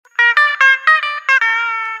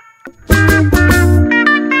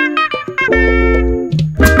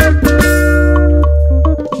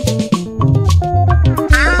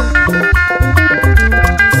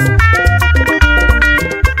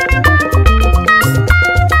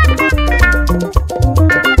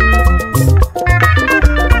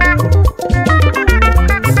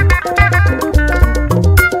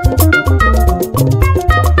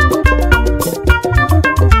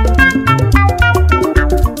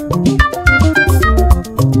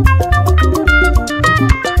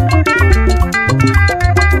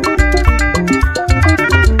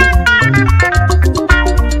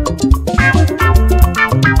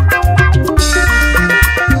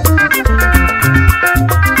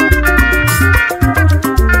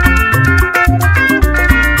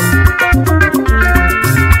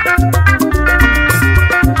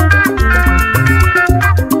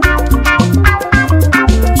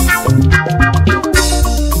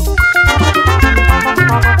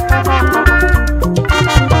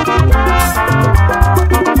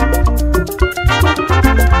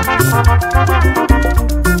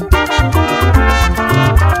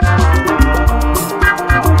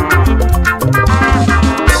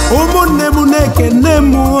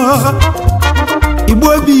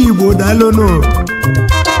bi Igbo dalono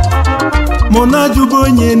mona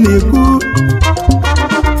jubonye neku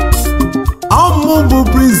amu bu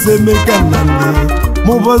Prince Mekanande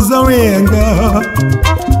mubozawe nga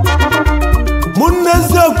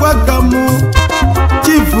muneze kwa kamu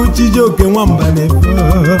Chifu Chijioke Mbanefo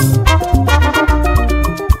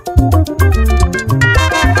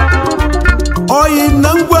oyi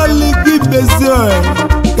nangwali kibezio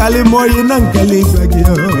kalimoyi nankali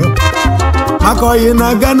bagio makoyi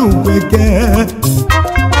na ganu kweke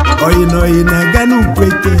oyi no yi na ganu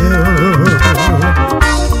kweke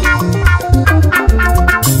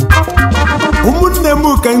umunne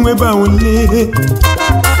mu kanwe ba wuli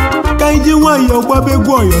kanji wayo gwabe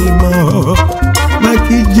gwoyo limo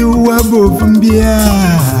makiji wabo fumbia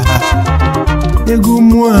egu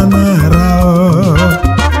mwana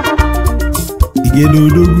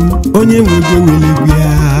Igedodogu onye nwege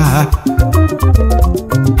welegwia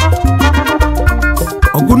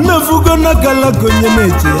Ogunna fugo na kala konye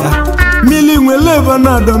meche ya Mili nweleva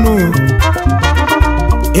na dono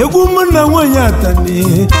Egu muna nwanya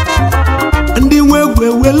atani Ndi nwegwe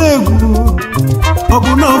welegu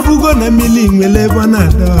Ogunna fugo na mili nweleva na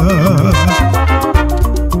do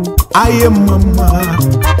Aye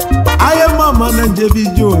mama na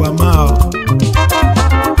njebijo wa mao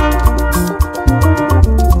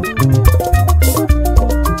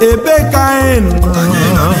Ebe kain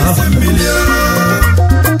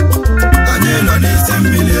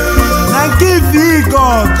na kivi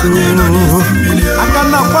goto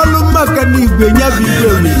akana kwalu maka ni igwe nya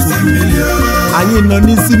bido anyị nọ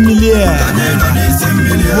n'isi mmiri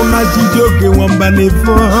muna Chijioke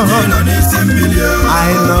Mbanefo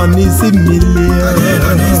anyị nọ n'isi mmiri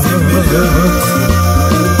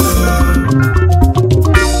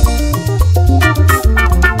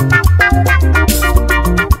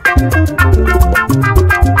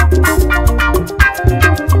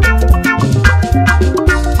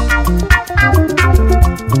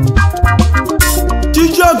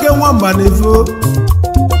Chijioke Mbanefo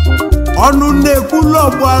ọnụ na-ekwulu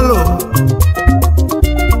ọgbalo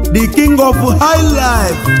the king of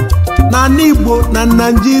highlife na Igbo na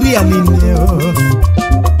Nigeria niile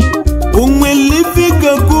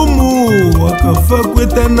onwelifiga kumu wakafa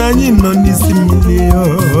kweta na anyị nọ n'isi mmiri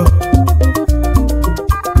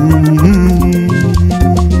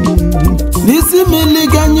n'isi mmiri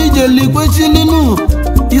ka anyị jeli kwechilinu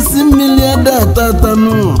isi mmiri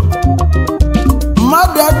adatatanu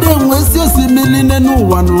mmadụ adị enwesi osimiri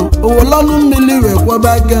n'ụwa owolọnụ mmiri wee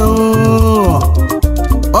kwaba aka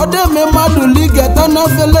ọ deme mmadụ ligata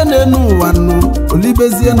n'afele n'ụwa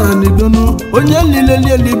olibezie na anidonu onye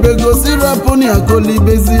lileli elibego sirapụni aka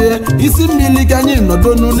olibezie isi mmiri ka anyị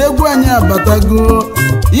nọdonu n'egwu anyị abatago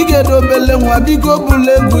igedobele nwa biko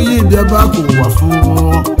bụla egwu ya ịbịaba ka ụwa fụ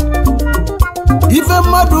ife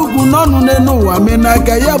mmadụ ugwu n'ọnụ n'ụwa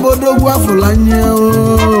menaka ya bodogwu afụlanye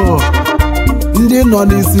ndị nọ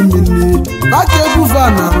n'isi mmiri aka egwu fa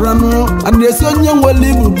na ranụ ana-esi onye nwere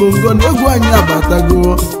ibu bongo na egwu anyị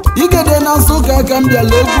abatago igede na Nsụka aka m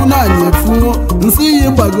bịala egwu na anyị efu nsị ya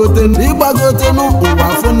ịgbagote n'ụwa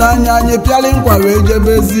fụ n'anya anyị pịala nkwa wee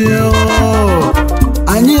jebezie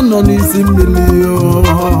anyị nọ n'isi mmiri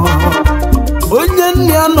onye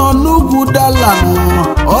nne ya nọ n'ugwu dala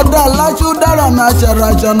ọ dalacha ụdara na achara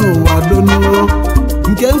acha n'ụwa donu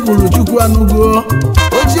nke mkpụrụ Chukwu anụgo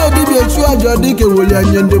ochie dibịa chu aja dike weli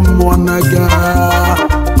anya ndị mmụọ n'aka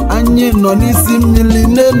anyị nọ n'isi mmiri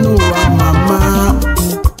n'ụwa mama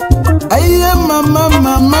ayiye mama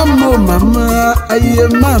ayiye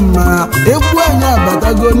mama egwu anyị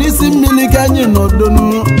abatago n'isi mmiri ka anyị nọdonu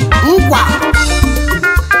nkwa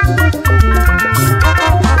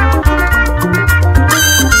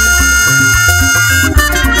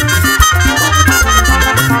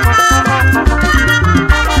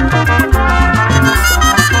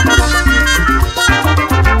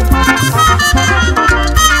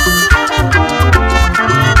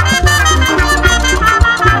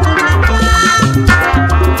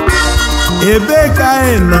ebe ka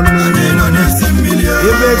anyị nọ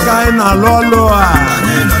ebe ka anyị na-alụ ọlụ a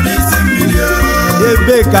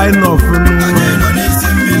ebe ka anyị nọ funu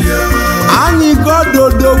anyị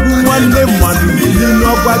gododogwu nwanne mmadụ bili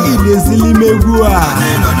n'ọkwa gị na-ezili megwu a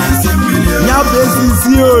ya bụ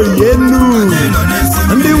ezisi oyenu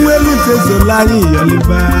ndị nwere itezola anyị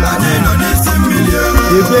yọliba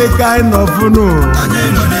ebe ka anyị nọ funu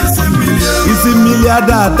isi mmiri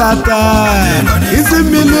ada atata isi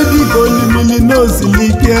mmiri dịka olimili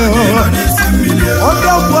n'osilike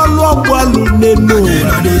ọdọgbalụ n'enu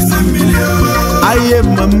aye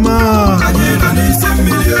mama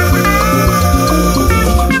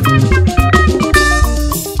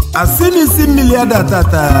asini si miliada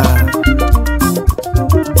tata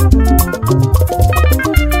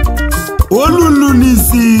olulu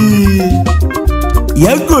nisi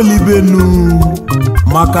yegolibenu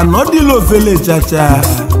maka na odilo fele chacha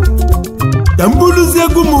kambuluzie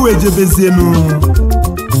gumu wejebezienu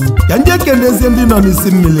kanje kendeze ndi no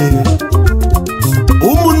nisi mmili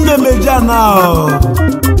umunne mejana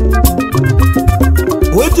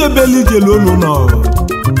ojebeli jelonu no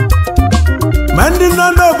mandi no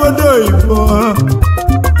n'obodo Igbo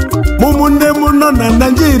mumunne muno na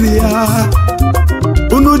Nigeria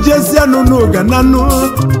unu jesia nunu gananu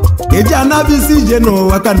eja na bisi je no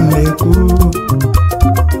wakaneku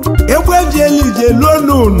egwe jeli je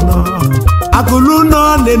lonu no akulu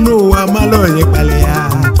no nenu wa maloye pale ya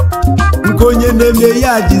nkonye neme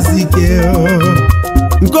ya jisike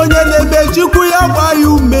nkonye neme chukwu ya gba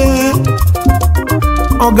yume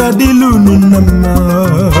ogadilu nunama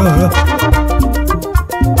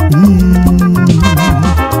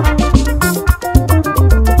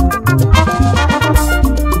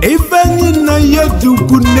na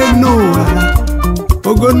yetuku nenoa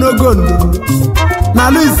ogonogono na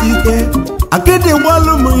lusike akede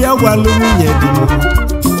walumu ya walumu yedimu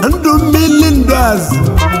ndu mili ndu azu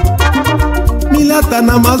milata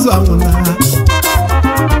na mazu amuna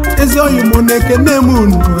ezo yumoneke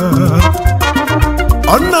nemunu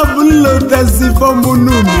ona bulo tesi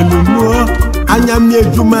fomunu milumu anyami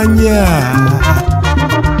ejumanya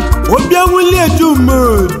obia wuli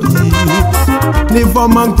ejumodi ni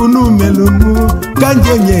fomankunu melumu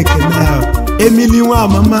kanje nyekena emili wa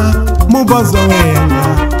mama mubozo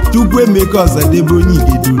wenga tukwe mekoza debonyi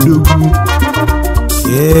gidudogu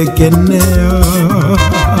ekene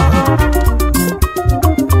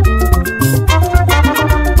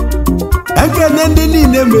ekene ndi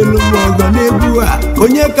nine melumu ogo nebua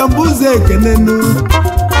onye kambuze ekenenu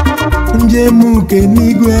nje muke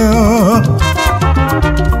nigwe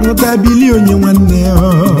mutabili onye nwanne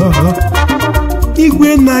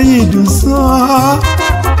igwe na yiduso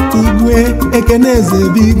igwe ekeneze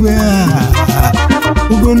bigwe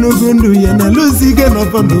ugonogo ndu ya na luzige no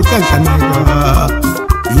fondo kankanaga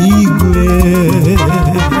igwe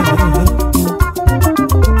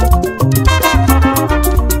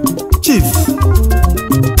Chief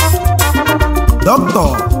Dr.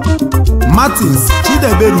 Martins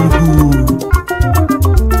Chideberugu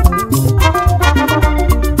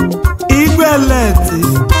igwe leti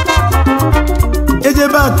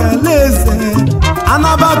ejebaka leze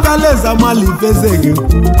anabaka leze amali fezege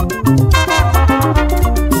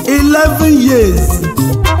 11 years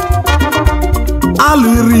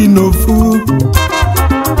aliri nofu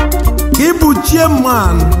ibu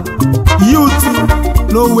chairman youth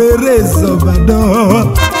no were zobado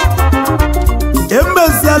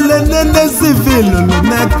embesiale nene civil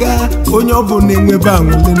naka onye obu na-enwe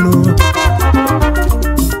banweleno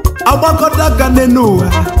agbakọta ka n'ụwa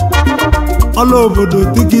ọla obodo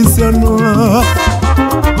dịka isi ọnụ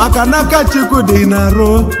maka n'aka Chukwu dị n'arụ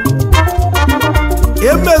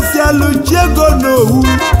emesialụ chiego n'owu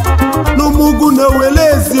n'ụmụugwu na owele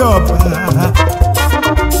ezi ọba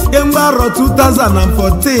kemgbe arọ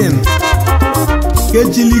 2014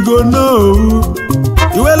 kechiligo n'owu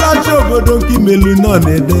iwelachi obodo nke imelu nọ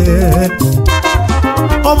na-ede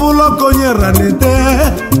ọ bụla ka onye ra na-ede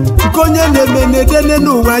nke onye na-eme na-ede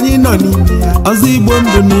n'ụwa anyị nọ n'ime ya ọzọ Igbo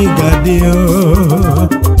ndụ na ịga dị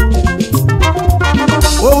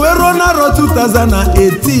o wero n'arọ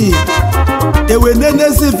 2018 ewe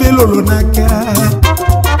nenesi filụlụ n'aka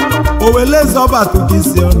o wele zọbatụ gị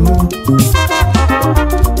isi ọnụ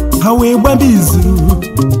ha wee gbaba izu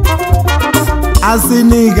asị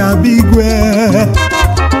na ị ga-abịa igwe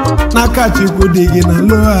n'aka Chukwu dị gị na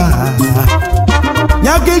loa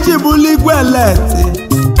ya ka iji bụlụ igwe leti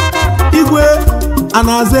igwe a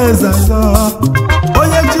na-aza eze azọ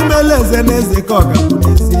onye chimele eze na eze ka ọ ga-abụ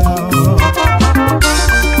n'ezi ahụ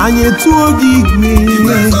anyị tụọ gị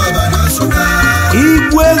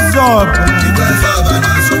igwe zọba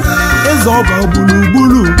ịzọba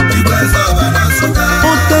gburugburu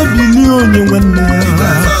otebili onye nwanne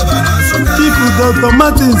Chifu Dr.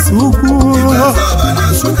 Martins ukwu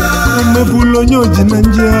omebulu onye oji na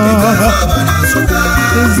nje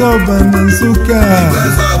ịzọba na Nsụka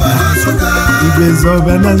igwe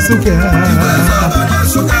zọba na Nsụka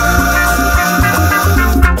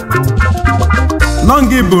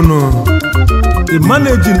Nongi Bunu, the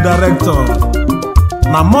managing director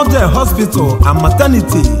na Model Hospital and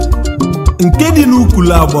Maternity nke dị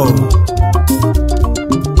n'Ukulabo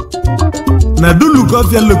na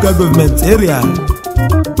Dulukofia Local Government Area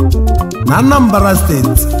na Anambra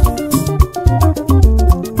State.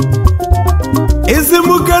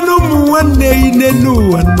 Ezimukanu nwanne ine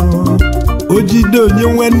n'ụwa nọ ojide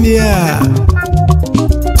onye nwanne ya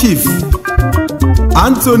Chief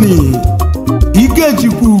Anthony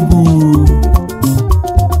Ikechukwu ugwu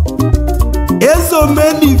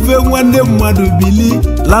Ezomenife nwanne mmadụ bili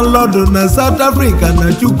landlord na South Africa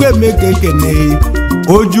na Chukwuemeka Ekene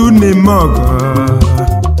oju na-eme ọgọ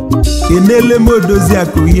kenele modozi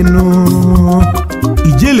akụyinu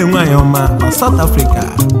ijele nwanyị ọma na South Africa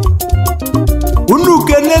unu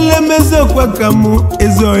kenele mezekwa ka mụ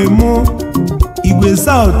ezoimu Igwe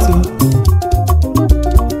South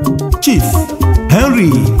Chief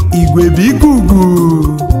Henry Igwe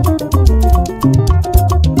Bikugu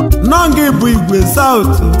Nange bụ Igwe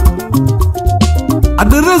South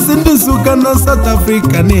adreesị ndị Nsụka na South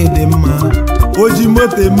Africa na-ede mma oji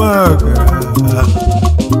moto eme ọga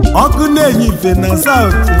ọkụ na-enye ife na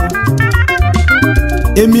South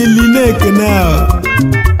Emily na-ekene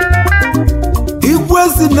igwe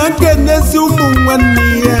si na nkenesi ụmụ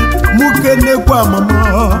nwanne ya mụ kenekwa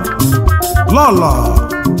mama Lolo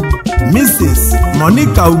Mrs.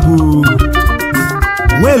 Monica Ugwu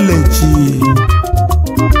Nwelechi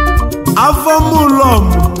Afọmụlọm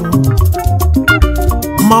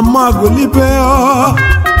Mama Golibe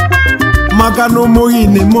maka na ụmụghị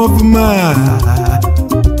na-eme ọfụma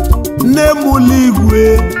nne mụlụ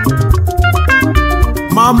igwe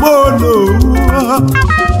Mama Onowu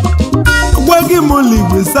ọgwa gị mụlụ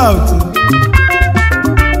Igwe South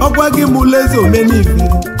ọgwa gị mụlụ Ezomenife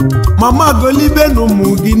Mama Golibe na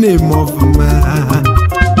ụmụ gị na-eme ọfụma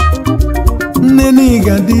nne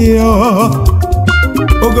n'iga dị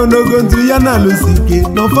ogologo ndụ ya na-alụsi ike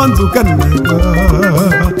n'ọfọ ntụka nna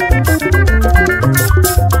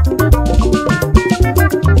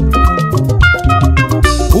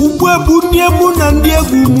ugbu a bụ nne mụ na ndị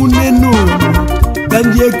egwu ụmụnne n'ụlọ ka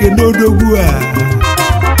ndị ekene odogwu a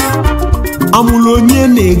amụlụ onye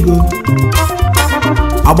na-ego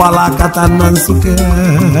agbala akata na Nsụka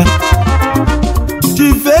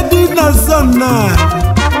Chifedi na Sonna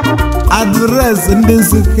adreesị ndị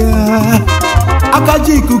Nsụka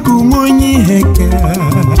akaji ikuku nwe onye ihe ke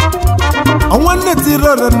ọnwa netiri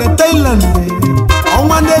ọra na Thailand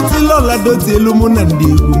ọnwa netiri ọla doti elu mụ na ndị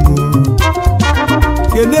egwu mụ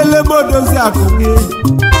kenele modozi akụ gị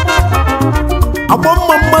agbọ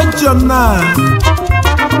mma nchọ na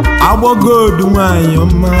agbọgodu nwanyị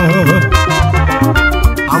ọma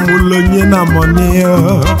amụlụ onye na mọni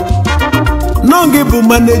nọngị bụ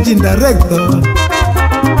managing director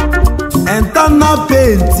Int'l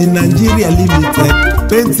Paint Nigeria Limited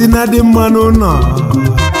paint na dị mma n'ụlọ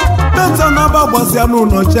paint na-agba gbasịa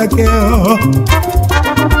n'ụlọ cheke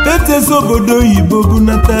paint esi obodo oyibo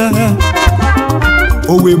bunata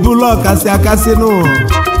owe bụlụ ọkasị akasị n'ụlọ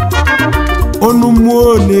onu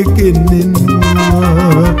mmụọ na-ekene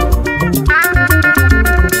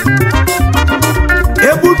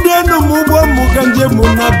ebudenu m ụgbọ mmụ ka njem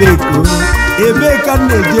na beko ebe ka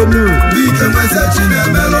na-ejenu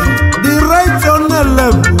the right on the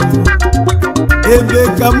level ebe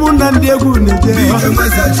ka mụ na ndị egwu na-eje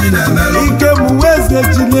ike m weze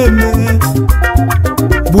chi na-eme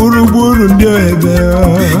gburugburu ndị ebe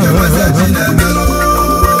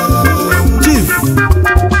Chief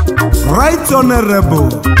Right Honorable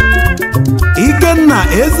Ikenna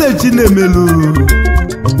Eze Chinemelu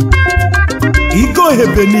Ike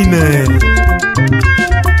Ohebe niile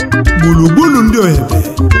gburugburu ndị ohebe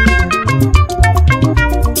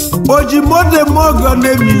oji mode mogo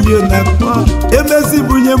na Emily na akpọ emesi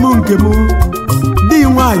bunye m nke m dị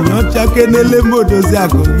nwanyị ọcha kenele modozi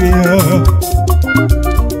akụ gị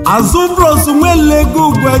azụ bros nwele ego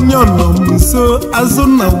ugwanyọ nọ m nso azụ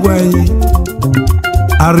na gwanyị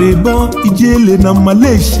arịbọ ijele na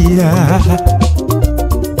Malaysia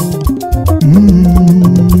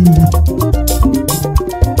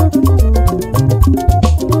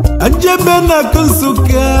njebe na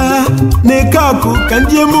Nsụka na-eke akụ ka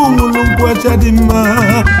njem nwụrụ ngwacha dị mma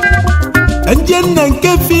nje nna nke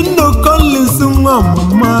Fino Collins nwa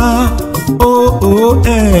mama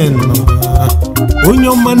OON onye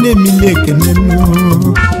ọma na-emili ekene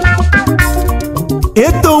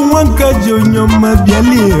eto nwa nka ji onye ọma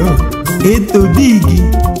bịalie eto digi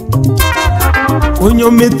onye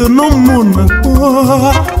ometo n'ụmụ na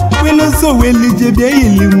weloso welije bịa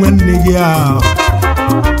ili nwanne gị ahụ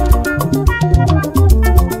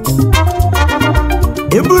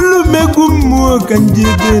ebulu megwu mmụọ ka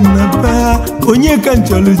njebe na ba onye ka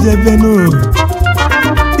nchọrọ jebe no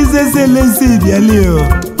izeselesi bịalio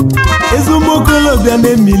ezumokolobịa na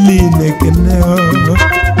Emily na-ekene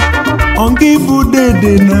ọnga ibu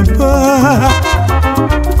dede na ba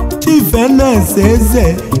Chief Enes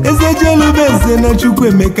Eze Jelubeze na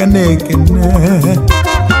Chukwuemeka na-ekene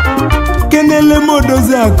kenele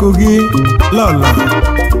modozi akụ gị lọla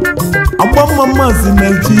agba mama si na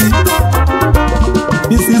chi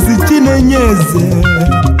Mrs. Chinenye eze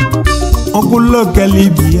ọkụlọ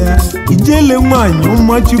kalibia ijele nwanyị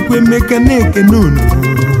ụmụchukwu Emeka na-ekene unu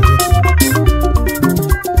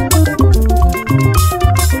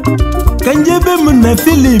kanjebe m na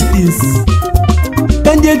Philippines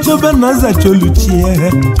kanje choba na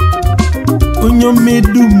zacholuchie onyo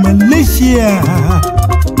medu Malaysia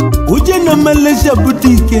uje na Malaysia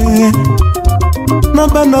butike na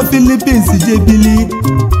bana Philippines jebili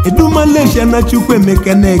edu Malaysia na chukwu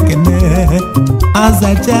Emeka na-ekene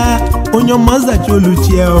azacha onyo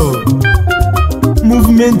mazacholuchie o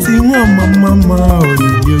movement nwa mama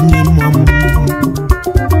onye mama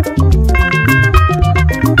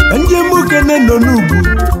anje mukene no nubu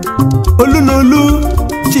olunolu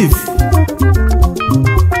chief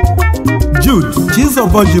Jude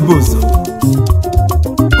Chizobojiboso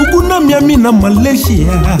uguna miami na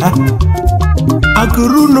Malaysia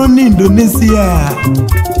akuru no ni Indonesia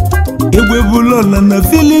egwebulola na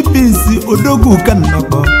Philippines odogu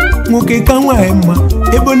kanakpo nwoke ka nwaanyị mma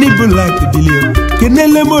eboni black bilio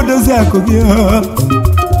kenele modozi akụgị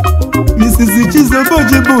Mrs.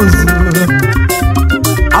 Chizobojiboso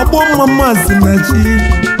agbo mama si na chi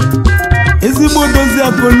ezigbo dozi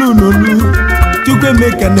akolu n'olu chukwu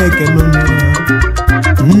Emeka na-ekene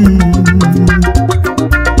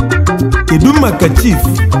kedu maka chief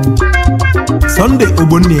Sunday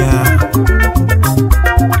Ogbonia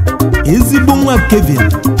ezigbo nwa Kevin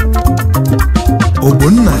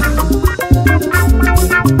Ogbonna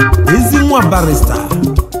ezi nwa barista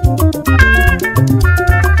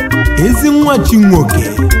ezi nwa Chinwoke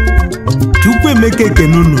chukwu Emeka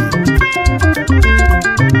ekene unu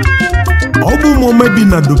ọbụ mọme bi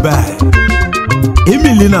na Dubai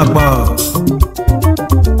Emily na ba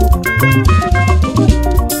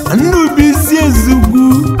Ndubisi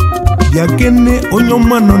ezugwu bịa kene onye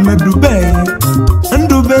ọma nọ na Dubai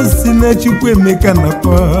Ndubisi na chukwu Emeka na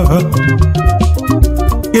kwa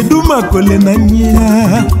kedu maka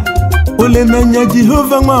olenanya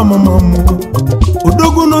Jehova nwa amamamụ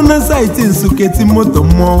odogwu nọ na saịtị Nsuketi moto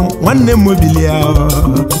mmụọ nwanne mobili ahụ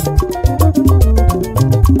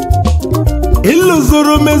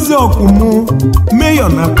iluzoro mezi ọkwụmụ meyo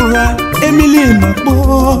na kụra Emily na kpọ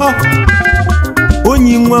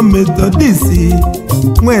onye nwa Methodist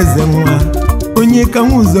nwa eze nwa onye ka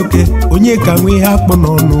nwa uzoke onye ka nwa ihe akpọ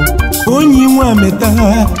n'ọnụ onye nwa meta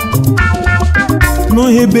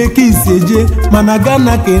n'ohebe ka isi eje mana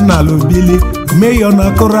Ghana ka ị na-alụ bili meyo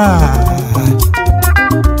na kụra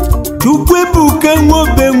chukwu ebuka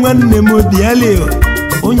nwobe nwanne m obiali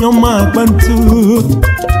onye ọma akpantu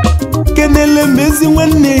kenele mezi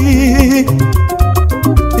nwanne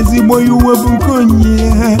ezigbo iwe bụ nke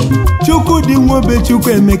onye chukwu dị nwobe chukwu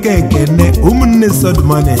Emeka ekene ụmụnne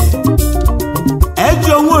Sodmane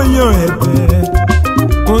ejo nwoye ohebe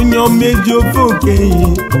onye omeji ofe okenye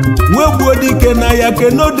nwegbuo dike na ya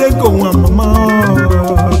kenodeko nwa mama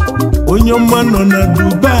onye ọma nọ na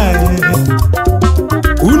Dubai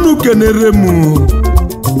unu kenere m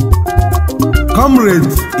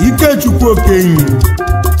comrade Ikechukwu Okenye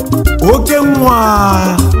oke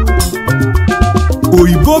nwa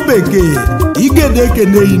oyibo bekee Igede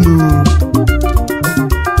ekene inu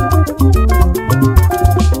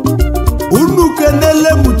unu kenele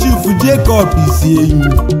m Chief Jacob Isienyi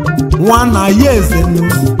nwa na ya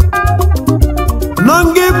ezenu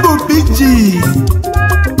nọnga bụ pichi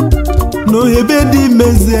n'ohebe dị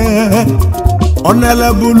meze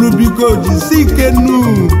onele bulu biko jisi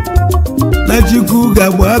kenu na chukwu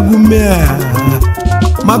gagba agume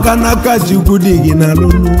maka na aka chukwu dị gị na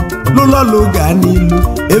lụlọlụ ga n'ilu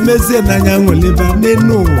emezie n'anya nweleba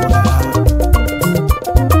n'enu ụwa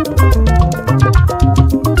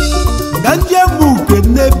ka njebuke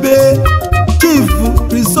n'ebe Chief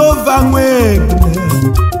Christopher Nwebune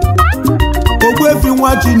Ogbuefi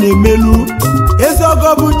nwa chi na-emelu ezi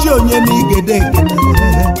ọgọbụchi onye na Igede ekene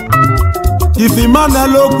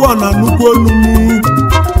Ifeanyi okwu ọ na nnukwu olumu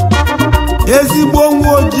ezigbo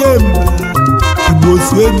nwa oje Igbo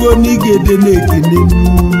su ego n'Igede na-ekene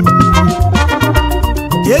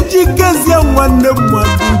ejikezie nwanne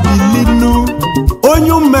mmadụ bilinu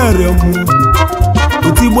onye mere mụ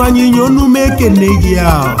otigbanyinye onume ekene gị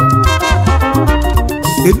ahụ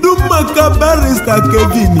kedu maka barista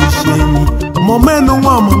Kevin Ishenyi momenu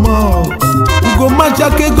nwa mama ugo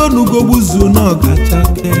machake ego n'ugo gbuzuo na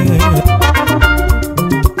ọgachake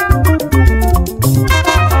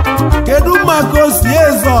kedu maka osi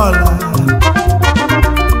ezeọla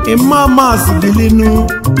imamas bilinu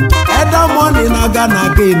edamoni na Ghana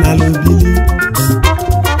gị na lobili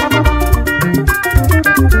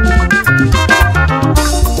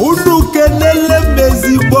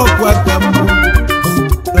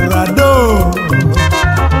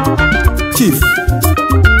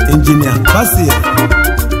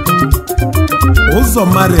ụzọ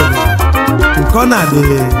marịrị nke ọ na-adị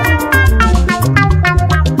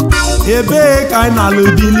ebee ka anyị na-alụ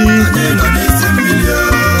dili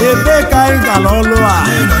ebee ka anyị gara ọlụ a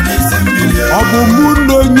ọ bụ mụ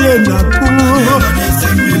na onye na-akpụ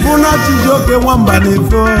mụ na Chijioke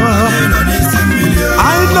Mbanefo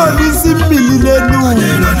anyị nọ n'isi mmiri n'elu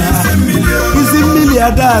isi mmiri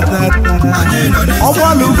adatata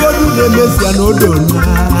ọgbalụgodu na-emesi ya n'odona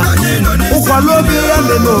ụkwala oge ya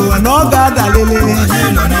dị n'ụwa na ọ ga-adalili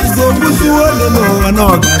ga-ogbusiwo ole n'ụwa na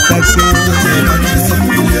ọ ga-atasị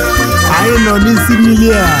anyị nọ n'isi mmiri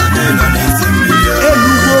a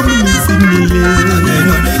elugbo m n'isi mmiri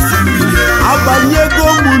abanyego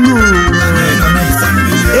m n'ụwa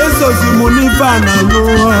esozi m n'ife a na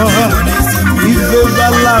n'ụwa ife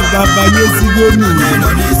bala ga-abanyesigo n'ụwa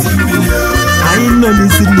anyị nọ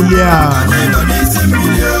n'isi mmiri a anyị nọ n'isi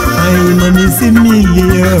mmiri anyị nọ n'isi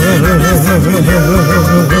mmiri